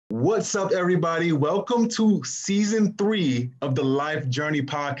What's up, everybody? Welcome to season 3 of the Life Journey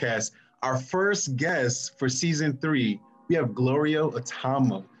podcast. Our first guest for season 3, we have Gloria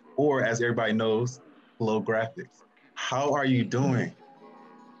Atanmo, or as everybody knows, Glow Graphics. How are you doing?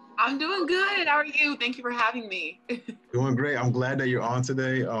 I'm doing good. How are you? Thank you for having me. Doing great. I'm glad that you're on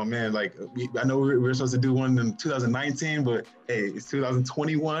today. Oh man, I know we were supposed to do one in 2019, but hey, it's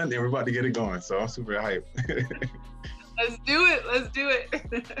 2021 and we're about to get it going. So I'm super hyped. Let's do it. Let's do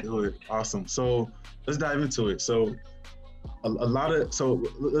it. Do it. Awesome. So let's dive into it. So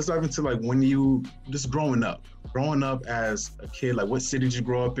let's dive into like when you just growing up as a kid, like what city did you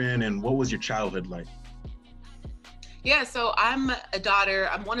grow up in and what was your childhood like? Yeah, so I'm a daughter.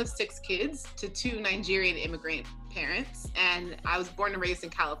 I'm one of 6 kids to 2 Nigerian immigrant parents, and I was born and raised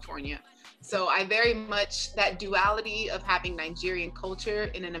in California. So I very much, that duality of having Nigerian culture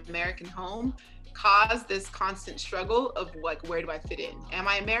in an American home caused this constant struggle of like, where do I fit in? Am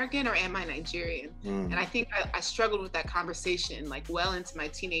I American or am I Nigerian? And I think I struggled with that conversation like well into my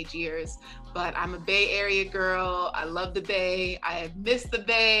teenage years, but I'm a Bay Area girl. I love the Bay. I miss the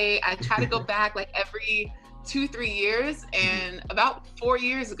Bay. I try to go back like every 2-3 years, and about 4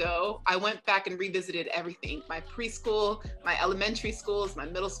 years ago I went back and revisited everything, my preschool, my elementary schools, my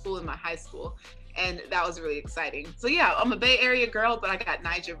middle school, and my high school, and that was really exciting. So yeah, I'm a Bay Area girl, but I got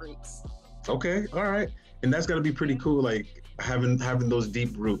Niger roots. Okay, all right. And that's got to be pretty cool, like having those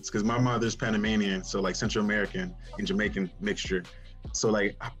deep roots, because my mother's Panamanian, so like Central American and Jamaican mixture. So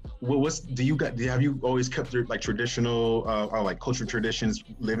like have you always kept your like traditional or like cultural traditions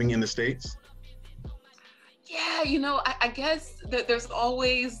living in the States? Yeah, you know, I guess that there's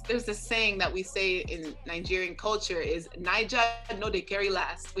this saying that we say in Nigerian culture is Naija no de carry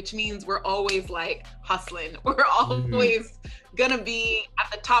last, which means we're always like hustling. We're always gonna be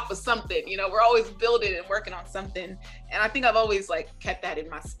at the top of something, you know, we're always building and working on something. And I think I've always like kept that in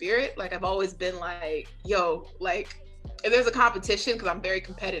my spirit. Like I've always been like, yo, like if there's a competition, because I'm very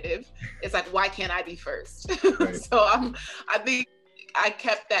competitive, it's like, why can't I be first? Right. So I think I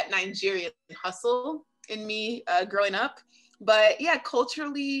kept that Nigerian hustle in me growing up. But yeah,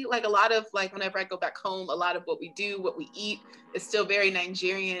 culturally, like a lot of like whenever I go back home, a lot of what we do, what we eat is still very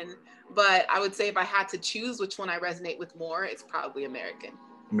Nigerian. But I would say if I had to choose which one I resonate with more, it's probably American.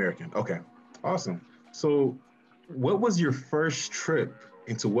 American. Okay. Awesome. So what was your first trip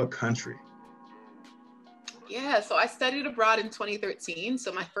into what country? Yeah, so I studied abroad in 2013.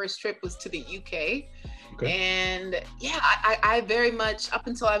 So my first trip was to the UK. Okay. And yeah, I very much, up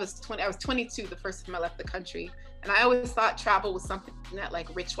until I was 22 the first time I left the country. And I always thought travel was something that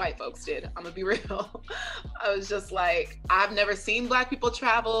like rich white folks did. I'm gonna be real. I was just like, I've never seen Black people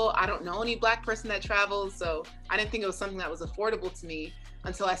travel. I don't know any Black person that travels. So I didn't think it was something that was affordable to me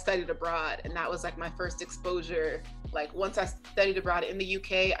until I studied abroad. And that was like my first exposure. Like once I studied abroad in the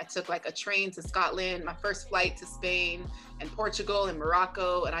UK, I took like a train to Scotland, my first flight to Spain and Portugal and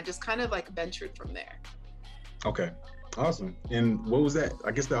Morocco. And I just kind of like ventured from there. Okay, awesome. And what was that?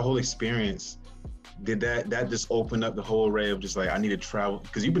 I guess that whole experience, did that just open up the whole array of just like, I need to travel?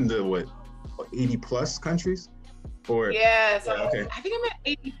 Because you've been to what 80 plus countries? Or yeah, so yeah, okay. I think I'm at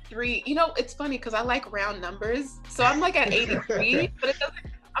 83. You know, it's funny because I like round numbers. So I'm like at 83, but it doesn't,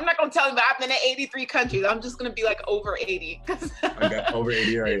 I'm not gonna tell you that I've been at 83 countries. I'm just gonna be like over 80. I got over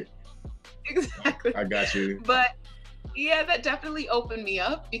 80, right? Exactly. I got you. But yeah, that definitely opened me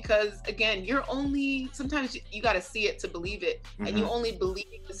up because again, sometimes you got to see it to believe it. And you only believe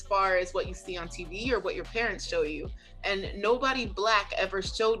as far as what you see on TV or what your parents show you. And nobody Black ever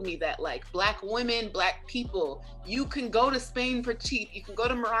showed me that, like Black women, Black people, you can go to Spain for cheap. You can go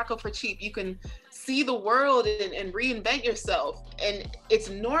to Morocco for cheap. You can see the world and reinvent yourself. And it's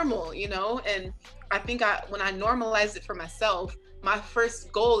normal, you know? And I think when I normalized it for myself, my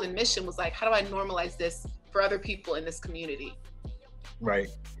first goal and mission was like, how do I normalize this for other people in this community? Right.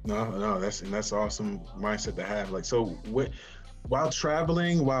 No, that's awesome mindset to have. Like, so while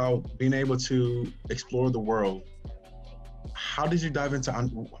traveling, while being able to explore the world, how did you dive into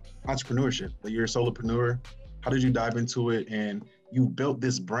entrepreneurship? Like you're a solopreneur. How did you dive into it? And you built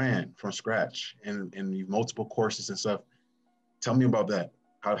this brand from scratch and you multiple courses and stuff. Tell me about that.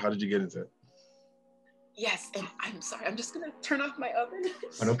 How did you get into it? Yes, and I'm sorry, I'm just gonna turn off my oven.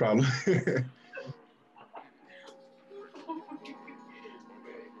 Oh, no problem.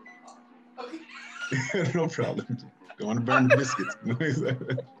 Okay. No problem. Don't want to burn the biscuits.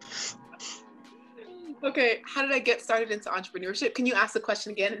 Okay, how did I get started into entrepreneurship? Can you ask the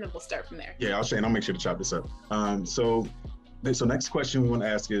question again and then we'll start from there? Yeah, I'll make sure to chop this up. So next question we want to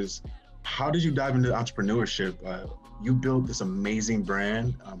ask is, how did you dive into entrepreneurship? You built this amazing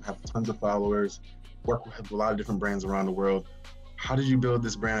brand, have tons of followers, work with a lot of different brands around the world. how did you build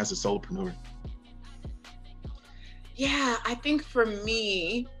this brand as a solopreneur? Yeah, I think for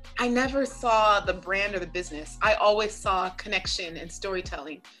me, I never saw the brand or the business. I always saw connection and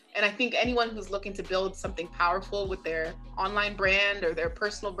storytelling. And I think anyone who's looking to build something powerful with their online brand or their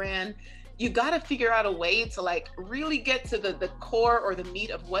personal brand, you got to figure out a way to like really get to the core or the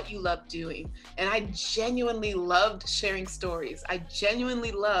meat of what you love doing. And I genuinely loved sharing stories. I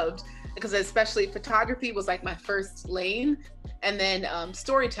genuinely loved, because especially photography was like my first lane, and then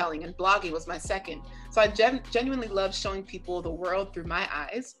storytelling and blogging was my second. So I genuinely love showing people the world through my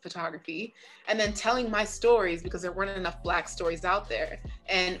eyes, photography, and then telling my stories, because there weren't enough Black stories out there.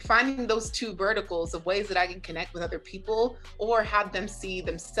 And finding those two verticals of ways that I can connect with other people or have them see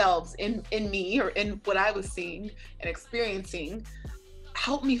themselves in me or in what I was seeing and experiencing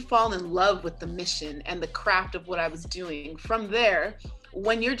helped me fall in love with the mission and the craft of what I was doing. From there,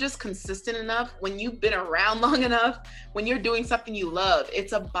 when you're just consistent enough, when you've been around long enough, when you're doing something you love,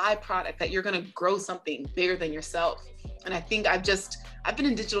 it's a byproduct that you're going to grow something bigger than yourself. And I think I've been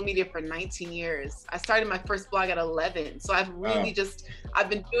in digital media for 19 years. I started my first blog at 11. So I've really I've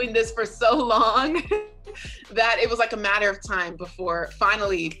been doing this for so long that it was like a matter of time before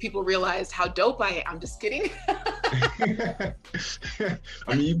finally people realized how dope I am. I'm just kidding. I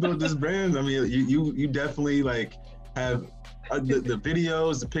mean, you built this brand. I mean, you definitely like have the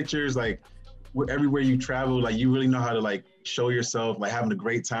videos, the pictures, like everywhere you travel, like you really know how to like show yourself, like having a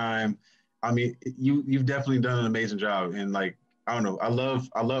great time. I mean, you've definitely done an amazing job. And like, I don't know, I love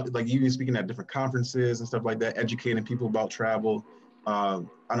like you speaking at different conferences and stuff like that, educating people about travel. I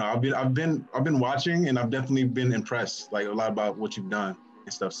don't know, I've been watching, and I've definitely been impressed, like a lot about what you've done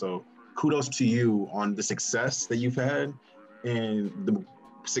and stuff. So kudos to you on the success that you've had and the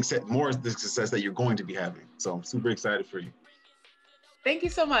success that you're going to be having. So I'm super excited for you. Thank you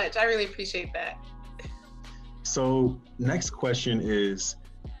so much. I really appreciate that. So next question is,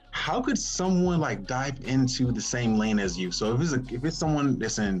 how could someone like dive into the same lane as you? So if it's someone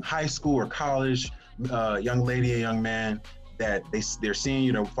that's in high school or college, young lady, a young man, that they're seeing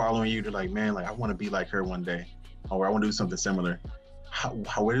you, they're following you, they're like, man, like I want to be like her one day, or I want to do something similar.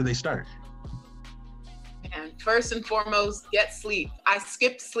 Where do they start? And first and foremost, get sleep. I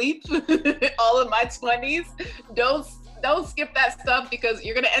skipped sleep all of my 20s. Don't skip that stuff, because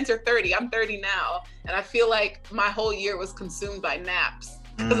you're gonna enter 30. I'm 30 now, and I feel like my whole year was consumed by naps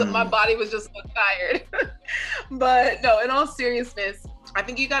because my body was just so tired. But no, in all seriousness, I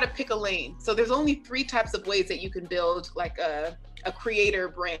think you gotta pick a lane. So there's only 3 types of ways that you can build like a creator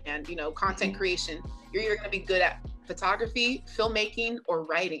brand, content creation. You're either gonna be good at photography, filmmaking, or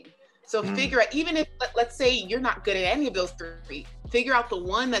writing. So figure out, even if, let's say you're not good at any of those 3, figure out the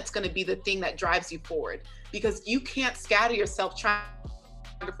one that's going to be the thing that drives you forward, because you can't scatter yourself trying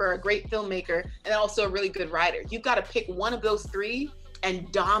for a great filmmaker and also a really good writer. You've got to pick one of those 3 and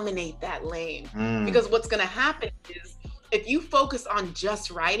dominate that lane. Because what's going to happen is, if you focus on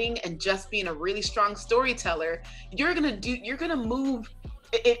just writing and just being a really strong storyteller, you're going to move.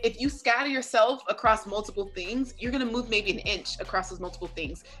 If you scatter yourself across multiple things, you're going to move maybe an inch across those multiple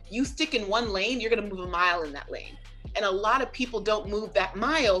things. You stick in one lane, you're going to move a mile in that lane. And a lot of people don't move that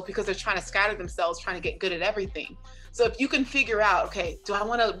mile because they're trying to scatter themselves, trying to get good at everything. So if you can figure out, okay, do I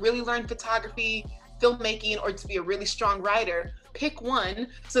want to really learn photography, filmmaking, or to be a really strong writer? Pick one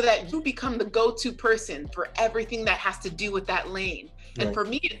so that you become the go-to person for everything that has to do with that lane. And right. For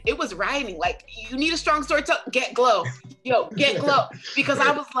me, it was writing. Like, you need a strong storyteller, get Glow. Get Glow. Because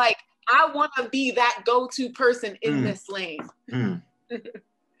I was like, I want to be that go-to person in this lane. Yeah.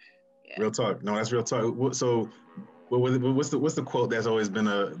 Real talk. No, that's real talk. So what's the quote that's always been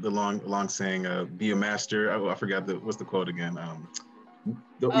the long saying, be a master? I forgot what's the quote again?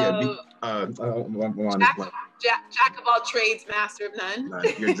 Jack of all trades, master of none.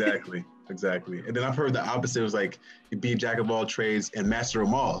 Exactly. And then I've heard the opposite. It was like, be jack of all trades and master of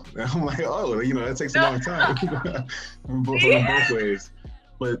them all. And I'm like, oh, that takes a long time. from both ways.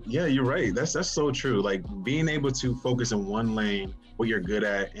 But yeah, you're right. That's so true. Like, being able to focus in one lane, what you're good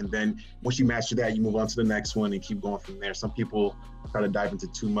at, and then once you master that, you move on to the next one and keep going from there. Some people try to dive into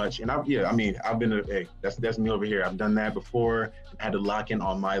too much, and I've been that's me over here. I've done that before. I had to lock in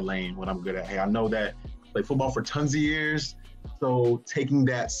on my lane, what I'm good at. Hey, I know that I played football for tons of years, so taking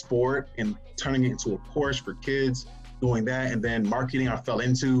that sport and turning it into a course for kids, doing that, and then marketing I fell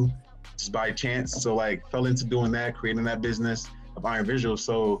into just by chance. So like fell into doing that, creating that business of Iron Visual.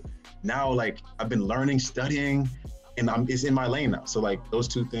 So now like I've been learning, studying, and it's in my lane now. So like those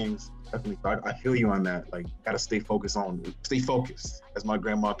 2 things, definitely, I feel you on that. Like, gotta stay focused. As my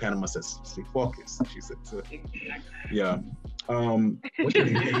grandma Panama says, stay focused. She said, yeah.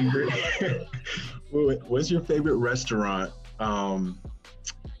 What's your favorite restaurant um,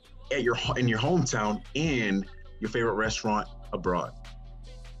 at your in your hometown and your favorite restaurant abroad?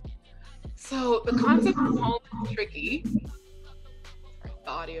 So the concept of home is tricky. Sorry, the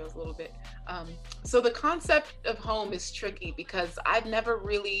audio is a little bit. Um, so the concept of home is tricky because I've never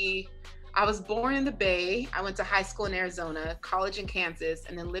really. I was born in the Bay. I went to high school in Arizona, college in Kansas,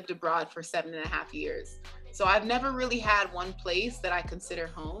 and then lived abroad for 7.5 years. So I've never really had one place that I consider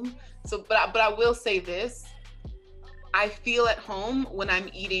home. So, but I will say this: I feel at home when I'm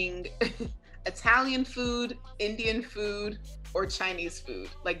eating Italian food, Indian food, or Chinese food.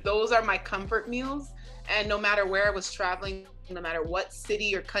 Like those are my comfort meals. And no matter where I was traveling, no matter what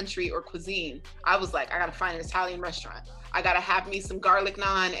city or country or cuisine, I was like, I gotta find an Italian restaurant. I gotta have me some garlic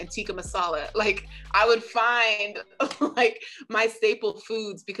naan and tikka masala. Like I would find like my staple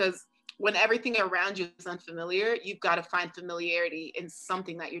foods because when everything around you is unfamiliar, you've got to find familiarity in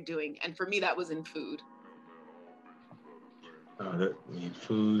something that you're doing. And for me, that was in food. I mean,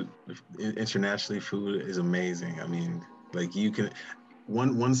 food internationally, food is amazing. I mean, like you can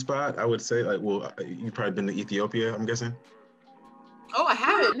one spot I would say like, well, you've probably been to Ethiopia, I'm guessing. Oh, I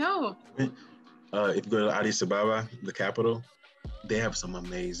haven't. No. If you go to Addis Ababa, the capital, they have some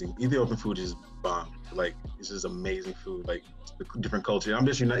amazing Ethiopian food is bomb. Like it's just amazing food. Like the different culture. I'm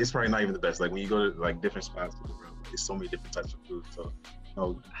just it's probably not even the best. Like when you go to like different spots of the world, there's so many different types of food. So,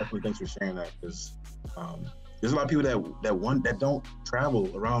 no, definitely thanks for sharing that because there's a lot of people that don't travel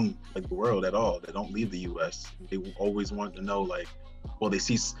around like the world at all. That don't leave the U.S. They always want to know like, well, they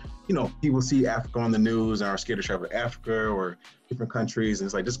see, people see Africa on the news and are scared to travel to Africa or different countries, and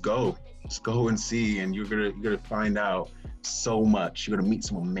it's like just go and see, and you're gonna find out so much. You're gonna meet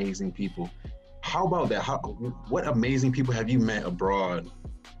some amazing people. How about that? What amazing people have you met abroad,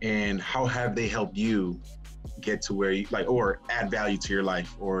 and how have they helped you get to where you like, or add value to your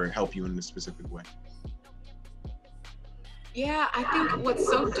life, or help you in a specific way? Yeah, I think what's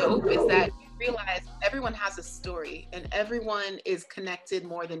so dope is that you realize everyone has a story and everyone is connected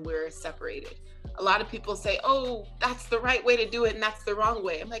more than we're separated. A lot of people say, oh, that's the right way to do it and that's the wrong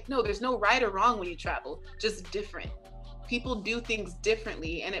way. I'm like, no, there's no right or wrong when you travel, just different. People do things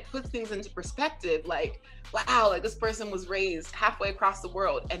differently and it puts things into perspective like, wow, like this person was raised halfway across the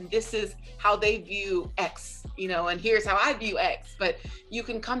world and this is how they view X, and here's how I view X. But you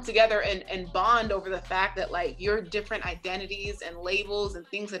can come together and bond over the fact that like your different identities and labels and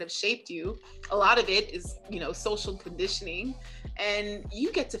things that have shaped you, a lot of it is, social conditioning. And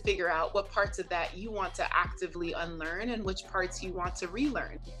you get to figure out what parts of that you want to actively unlearn and which parts you want to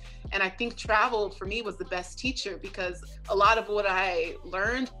relearn. And I think travel for me was the best teacher because a lot of what I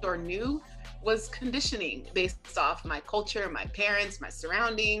learned or knew was conditioning based off my culture, my parents, my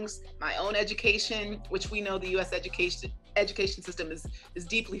surroundings, my own education, which we know the US education system is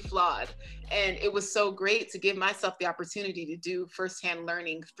deeply flawed. And it was so great to give myself the opportunity to do firsthand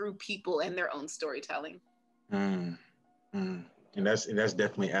learning through people and their own storytelling. Mm, mm. And that's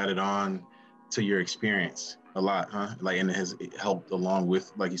definitely added on to your experience a lot, huh? Like, and it has helped along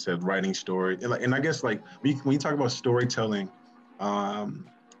with, like you said, writing story. And I guess like when you talk about storytelling,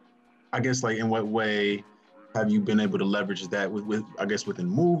 I guess like in what way have you been able to leverage that with I guess within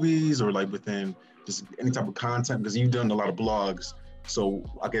movies or like within just any type of content? Because you've done a lot of blogs. So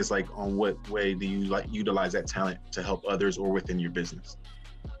I guess like on what way do you like utilize that talent to help others or within your business?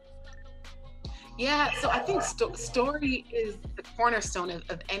 Yeah, so I think story is the cornerstone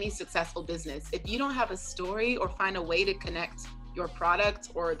of any successful business. If you don't have a story or find a way to connect your product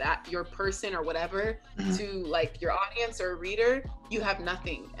or that your person or whatever to like your audience or a reader, you have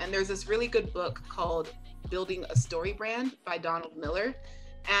nothing. And there's this really good book called Building a Story Brand by Donald Miller.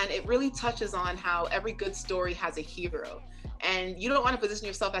 And it really touches on how every good story has a hero. And you don't want to position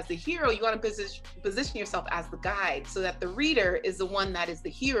yourself as the hero, you want to position yourself as the guide so that the reader is the one that is the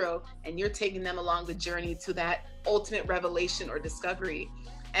hero and you're taking them along the journey to that ultimate revelation or discovery.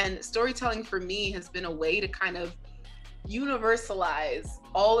 And storytelling for me has been a way to kind of universalize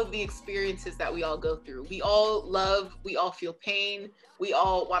all of the experiences that we all go through. We all love, we all feel pain, we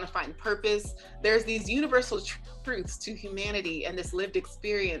all want to find purpose. There's these universal truths to humanity and this lived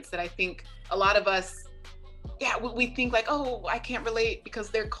experience that I think a lot of us, we think like, oh, I can't relate because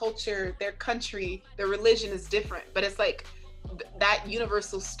their culture, their country, their religion is different. But it's like that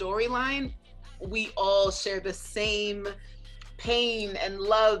universal storyline, we all share the same pain and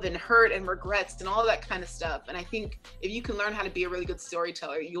love and hurt and regrets and all that kind of stuff. And I think if you can learn how to be a really good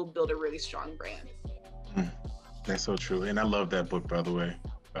storyteller, you'll build a really strong brand. That's so true. And I love that book, by the way.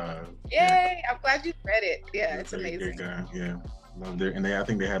 Yay! Yeah. I'm glad you read it. Yeah, it's amazing. Yeah, loved it. And I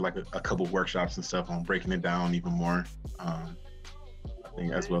think they had like a couple workshops and stuff on breaking it down even more.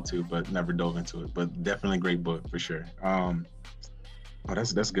 thing as well too, but never dove into it. But definitely a great book for sure. Oh,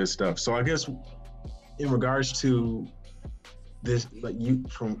 that's good stuff. So I guess in regards to this, like you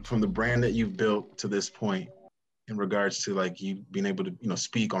from the brand that you've built to this point, in regards to like you being able to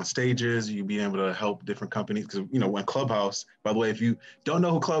speak on stages, you being able to help different companies, because when Clubhouse, by the way, if you don't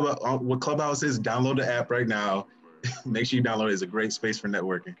know who what Clubhouse is, download the app right now. Make sure you download it. It's a great space for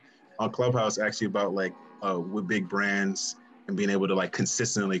networking. On Clubhouse, actually about like with big brands and being able to like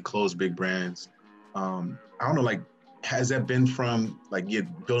consistently close big brands. I don't know, like has that been from like you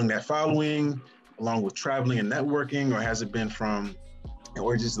building that following along with traveling and networking, or has it been from,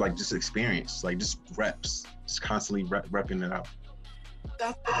 or just experience, like just reps, just constantly repping it out?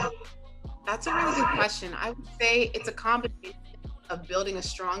 That's, that's a really good question. I would say it's a combination of building a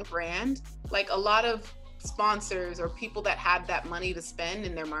strong brand. Like a lot of sponsors or people that have that money to spend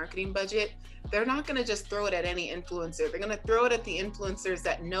in their marketing budget, they're not going to just throw it at any influencer. They're going to throw it at the influencers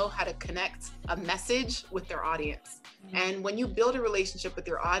that know how to connect a message with their audience. And when you build a relationship with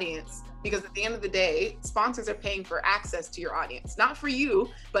your audience, because at the end of the day, sponsors are paying for access to your audience, not for you,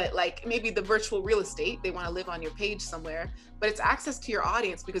 but like maybe the virtual real estate, they want to live on your page somewhere, but it's access to your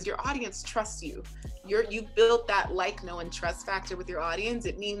audience because your audience trusts you. You built that like, know, and trust factor with your audience.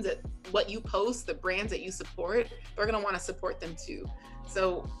 It means that what you post, the brands that you support, they're going to want to support them too.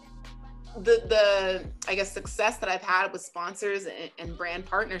 So the I guess success that I've had with sponsors and brand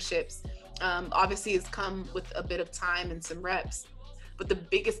partnerships obviously has come with a bit of time and some reps. But the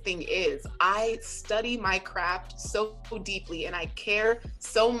biggest thing is I study my craft so deeply and I care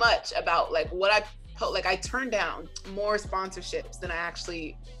so much about like what I put. Like I turn down more sponsorships than I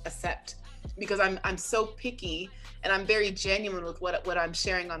actually accept because I'm so picky and I'm very genuine with what I'm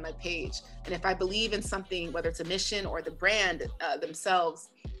sharing on my page. And if I believe in something, whether it's a mission or the brand themselves,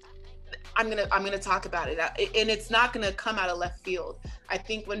 I'm gonna talk about it, and it's not gonna come out of left field. I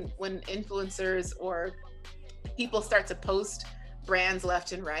think when influencers or people start to post brands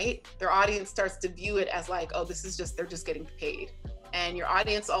left and right, their audience starts to view it as like, oh, this is just, they're just getting paid. And your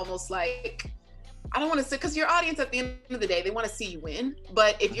audience almost like, I don't want to say, because your audience at the end of the day, they want to see you win.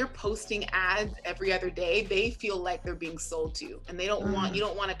 But if you're posting ads every other day, they feel like they're being sold to, and they don't want, you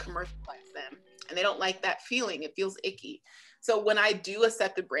don't want to commercialize them, and they don't like that feeling. It feels icky. So when I do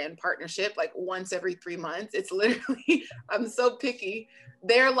accept a brand partnership, like once every 3 months, it's literally, I'm so picky.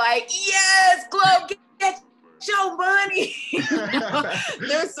 They're like, yes, Glow, get your money.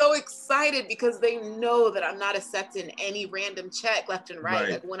 They're so excited because they know that I'm not accepting any random check left and right.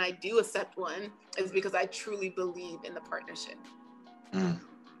 Like when I do accept one, it's because I truly believe in the partnership.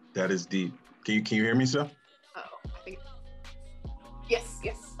 That is deep. Can you hear me, sir? Oh, I think. Yes.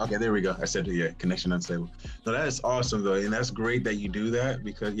 Okay, there we go. I said, yeah, connection unstable. No, that is awesome though, and that's great that you do that,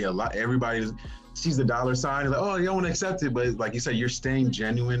 because everybody sees the dollar sign and like, oh, you don't want to accept it, but like you said, you're staying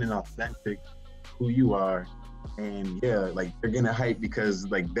genuine and authentic, who you are, and yeah, like they're getting hype because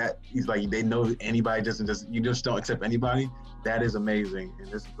like that is like they know anybody you just don't accept anybody. That is amazing,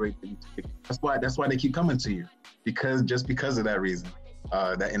 and it's great that you take it. That's why they keep coming to you, because of that reason.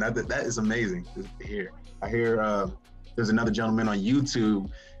 That is amazing to hear. I hear there's another gentleman on YouTube.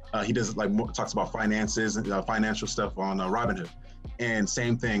 He does like talks about finances and financial stuff on Robinhood, and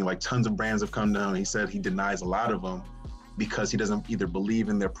same thing. Like tons of brands have come down. He said he denies a lot of them because he doesn't either believe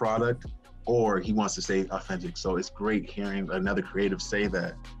in their product or he wants to stay authentic. So it's great hearing another creative say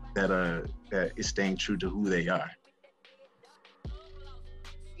that is staying true to who they are.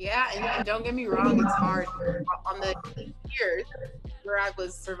 Yeah, and don't get me wrong, it's hard. On the years where I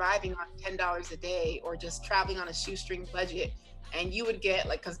was surviving on $10 a day or just traveling on a shoestring budget, and you would get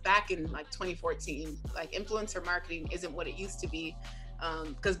like, because back in like 2014, like influencer marketing isn't what it used to be,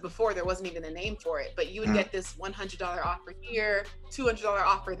 because before there wasn't even a name for it, but you would get this $100 offer here, $200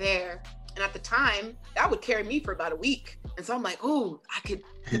 offer there. And at the time, that would carry me for about a week. And so I'm like, oh, I could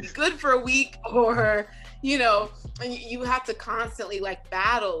be good for a week, or, and you have to constantly like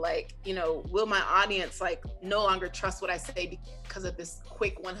battle, like, will my audience like no longer trust what I say because of this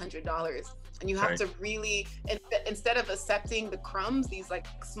quick $100? And you have to really, instead of accepting the crumbs, these like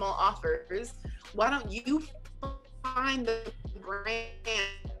small offers, why don't you find the brand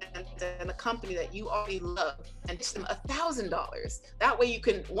and the company that you already love and pitch them $1,000. That way you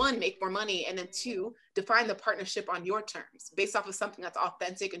can, one, make more money, and then two, define the partnership on your terms based off of something that's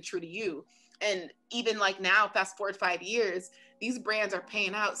authentic and true to you. And even like now, fast forward 5 years, these brands are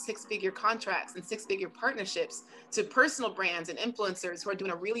paying out 6-figure contracts and 6-figure partnerships to personal brands and influencers who are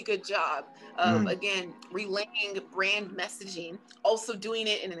doing a really good job of, again, relaying brand messaging, also doing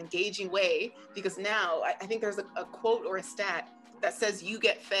it in an engaging way. Because now I think there's a quote or a stat that says you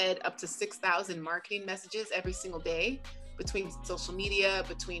get fed up to 6,000 marketing messages every single day. between social media,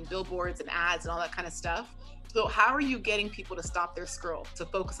 between billboards and ads and all that kind of stuff. So how are you getting people to stop their scroll to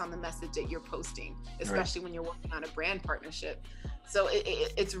focus on the message that you're posting, especially when you're working on a brand partnership? So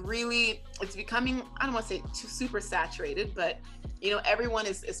it's really, it's becoming, I don't want to say too super saturated, but everyone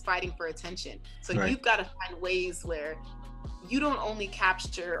is fighting for attention. So you've got to find ways where you don't only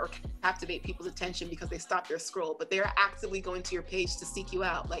capture or captivate people's attention because they stop their scroll, but they're actively going to your page to seek you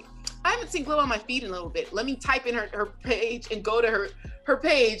out. Like, I haven't seen Glow on my feed in a little bit. Let me type in her page and go to her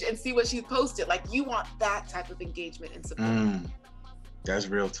page and see what she's posted. Like, you want that type of engagement and support. That's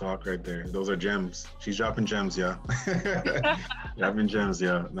real talk right there. Those are gems. She's dropping gems, yeah. Dropping gems,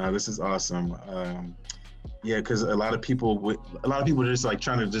 yeah. No, this is awesome. Yeah, because a lot of people are just like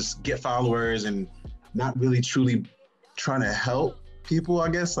trying to just get followers and not really truly trying to help people, I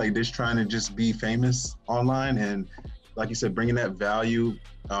guess. Like, they're just trying to just be famous online. And like you said, bringing that value,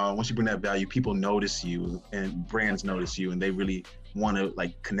 once you bring that value, people notice you and brands notice you, and they really want to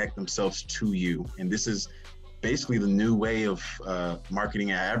like connect themselves to you. And this is basically the new way of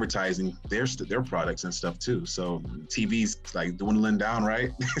marketing and advertising their products and stuff too. So TV's like dwindling down,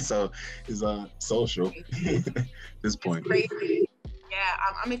 right? So it's social at this point. It's crazy. Yeah,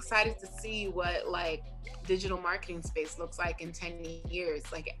 I'm excited to see what like digital marketing space looks like in 10 years.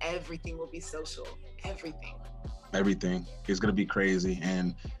 Like, everything will be social. Everything Is going to be crazy.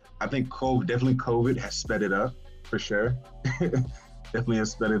 And I think COVID has sped it up for sure. Definitely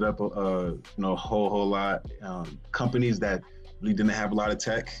has sped it up a whole lot. Companies that really didn't have a lot of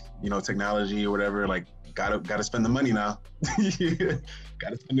technology or whatever, like gotta spend the money now.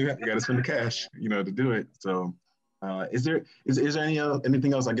 gotta spend the cash, to do it. So is there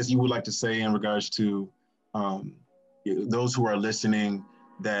anything else I guess you would like to say in regards to those who are listening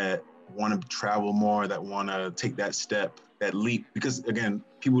that want to travel more, that want to take that step, that leap? Because again,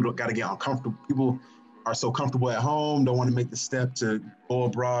 people got to get uncomfortable. People are so comfortable at home, don't want to make the step to go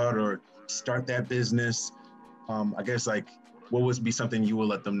abroad or start that business. I guess, like, what would be something you will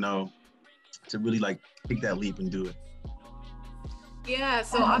let them know to really like take that leap and do it? Yeah,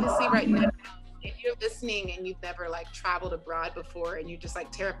 so obviously right now, if you're listening and you've never like traveled abroad before and you're just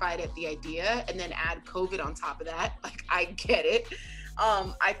like terrified at the idea, and then add COVID on top of that, like, I get it.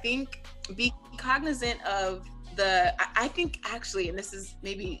 I think be cognizant of I think actually, and this is,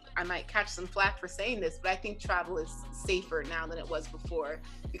 maybe I might catch some flack for saying this, but I think travel is safer now than it was before,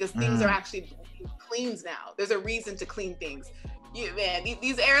 because things are actually cleaned now. There's a reason to clean things.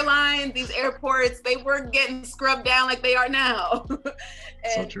 These airlines, these airports, they weren't getting scrubbed down like they are now.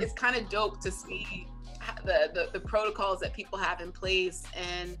 And it's kind of dope to see the protocols that people have in place.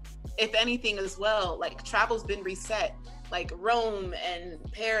 And if anything as well, like, travel's been reset. Like Rome and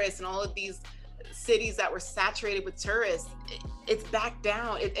Paris and all of these cities that were saturated with tourists, it's back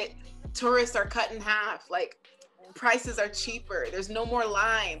down. Tourists are cut in half. Like, prices are cheaper. There's no more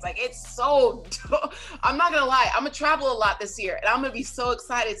lines. Like, it's so I'm not gonna lie, I'm gonna travel a lot this year, and I'm gonna be so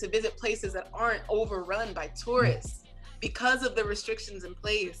excited to visit places that aren't overrun by tourists because of the restrictions in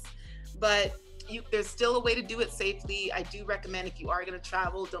place. But there's still a way to do it safely. I do recommend, if you are going to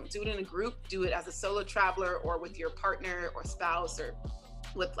travel, don't do it in a group. Do it as a solo traveler, or with your partner or spouse, or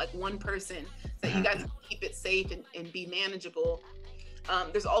with like one person, so that you guys can keep it safe and be manageable.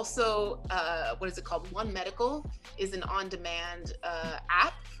 There's also, what is it called? One Medical is an on-demand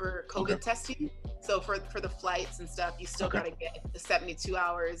app for COVID testing. So for the flights and stuff, you still got to get the 72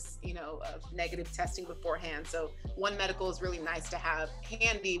 hours, of negative testing beforehand. So One Medical is really nice to have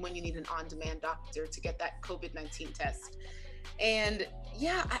handy when you need an on-demand doctor to get that COVID-19 test. And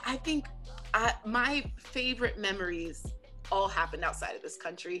yeah, I think my favorite memories all happened outside of this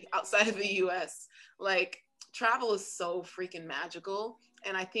country, outside of the US. Like, travel is so freaking magical.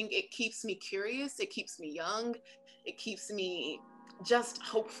 And I think it keeps me curious. It keeps me young. It keeps me just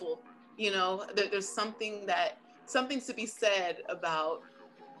hopeful. There's something to be said about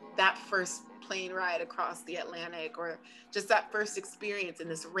that first plane ride across the Atlantic, or just that first experience in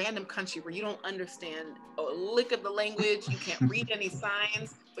this random country where you don't understand a lick of the language, you can't read any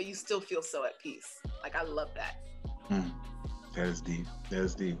signs, but you still feel so at peace. Like, I love that. That is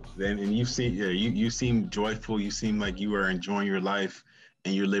deep. And you seem joyful. You seem like you are enjoying your life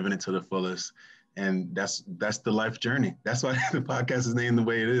and you're living it to the fullest. And that's the life journey. That's why the podcast is named the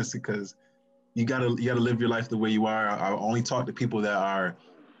way it is, because you gotta live your life the way you are. I only talk to people that are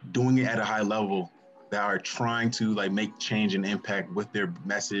doing it at a high level, that are trying to like make change and impact with their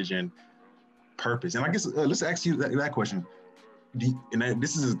message and purpose. And I guess let's ask you that question.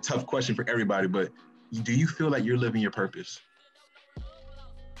 This is a tough question for everybody, but do you feel like you're living your purpose?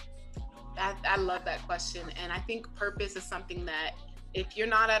 I love that question. And I think purpose is something that, if you're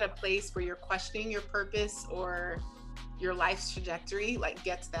not at a place where you're questioning your purpose, or your life's trajectory, like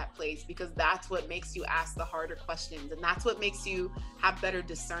get to that place, because that's what makes you ask the harder questions, and that's what makes you have better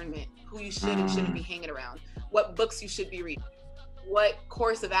discernment, who you should and shouldn't be hanging around, what books you should be reading, what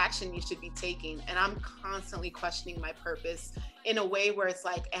course of action you should be taking. And I'm constantly questioning my purpose in a way where it's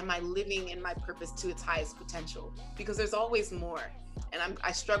like, am I living in my purpose to its highest potential? Because there's always more. And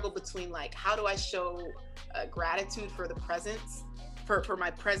I struggle between like, how do I show gratitude for the presence, for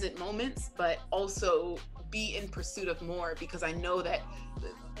my present moments, but also be in pursuit of more, because I know that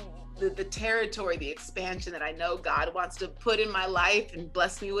the territory, the expansion that I know God wants to put in my life and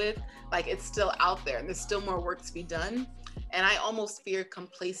bless me with, like it's still out there and there's still more work to be done. And I almost fear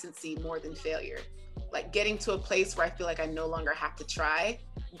complacency more than failure. Like getting to a place where I feel like I no longer have to try,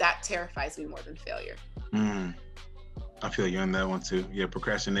 that terrifies me more than failure. I feel you on that one too. Yeah,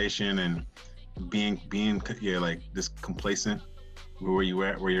 procrastination and being like this complacent where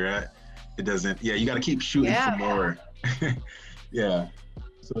you're at. It doesn't, you got to keep shooting for more. Yeah.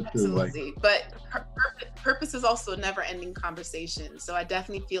 So absolutely. But purpose is also a never ending conversation. So I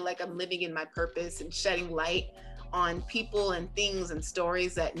definitely feel like I'm living in my purpose and shedding light on people and things and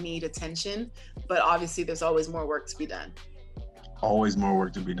stories that need attention. But obviously there's always more work to be done. Always more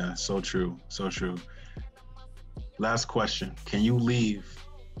work to be done. So true. So true. Last question. Can you leave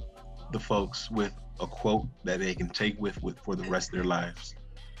the folks with a quote that they can take with for the rest of their lives?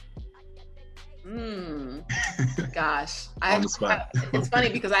 Gosh. On the spot. It's funny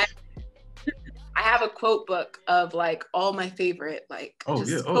because I have a quote book of like all my favorite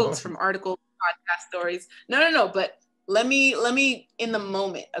quotes from articles, podcast stories. No, but let me in the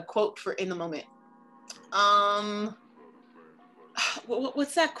moment, a quote for in the moment.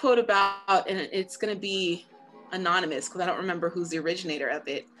 What's that quote about? And it's gonna be anonymous because I don't remember who's the originator of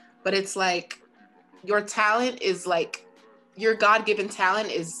it, but it's like your talent is like your God-given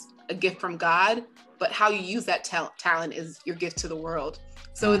talent is a gift from God, but how you use that talent is your gift to the world.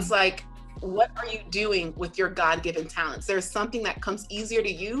 So it's like, what are you doing with your God-given talents? There's something that comes easier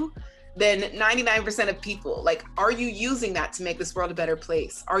to you than 99% of people. Like, are you using that to make this world a better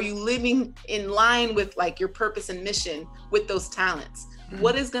place? Are you living in line with like your purpose and mission with those talents?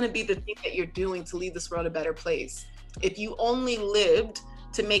 What is going to be the thing that you're doing to leave this world a better place? If you only lived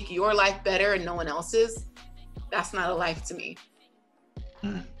to make your life better and no one else's, that's not a life to me.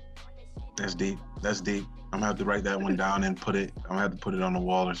 That's deep. I'm gonna have to write that one down and I'm gonna have to put it on the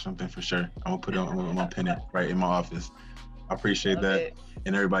wall or something for sure. I'm gonna pin it right in my office. I appreciate that.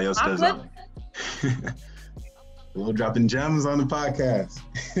 And everybody else does. We're dropping gems on the podcast.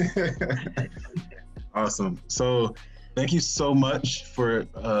 Awesome. So thank you so much for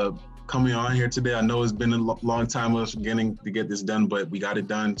coming on here today. I know it's been a long time of us getting to get this done, but we got it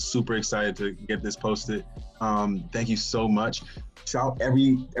done. Super excited to get this posted. Thank you so much. Shout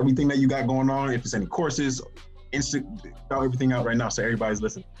everything that you got going on. If it's any courses, shout everything out right now so everybody's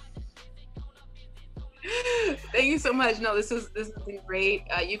listening. Thank you so much. No, this has been great.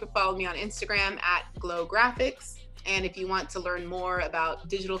 You can follow me on Instagram at Glow Graphics. And if you want to learn more about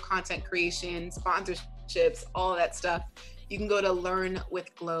digital content creation, sponsorships, all of that stuff, you can go to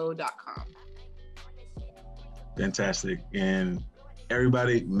learnwithglow.com. Fantastic. And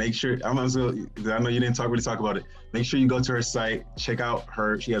everybody, make sure, I know you didn't really talk about it. Make sure you go to her site, check out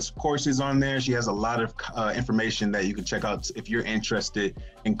she has courses on there. She has a lot of information that you can check out if you're interested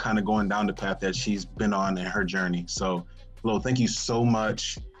in kind of going down the path that she's been on in her journey. So, Flo, thank you so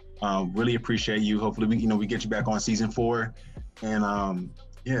much. Really appreciate you. Hopefully we get you back on season 4. And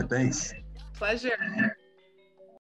thanks. Pleasure.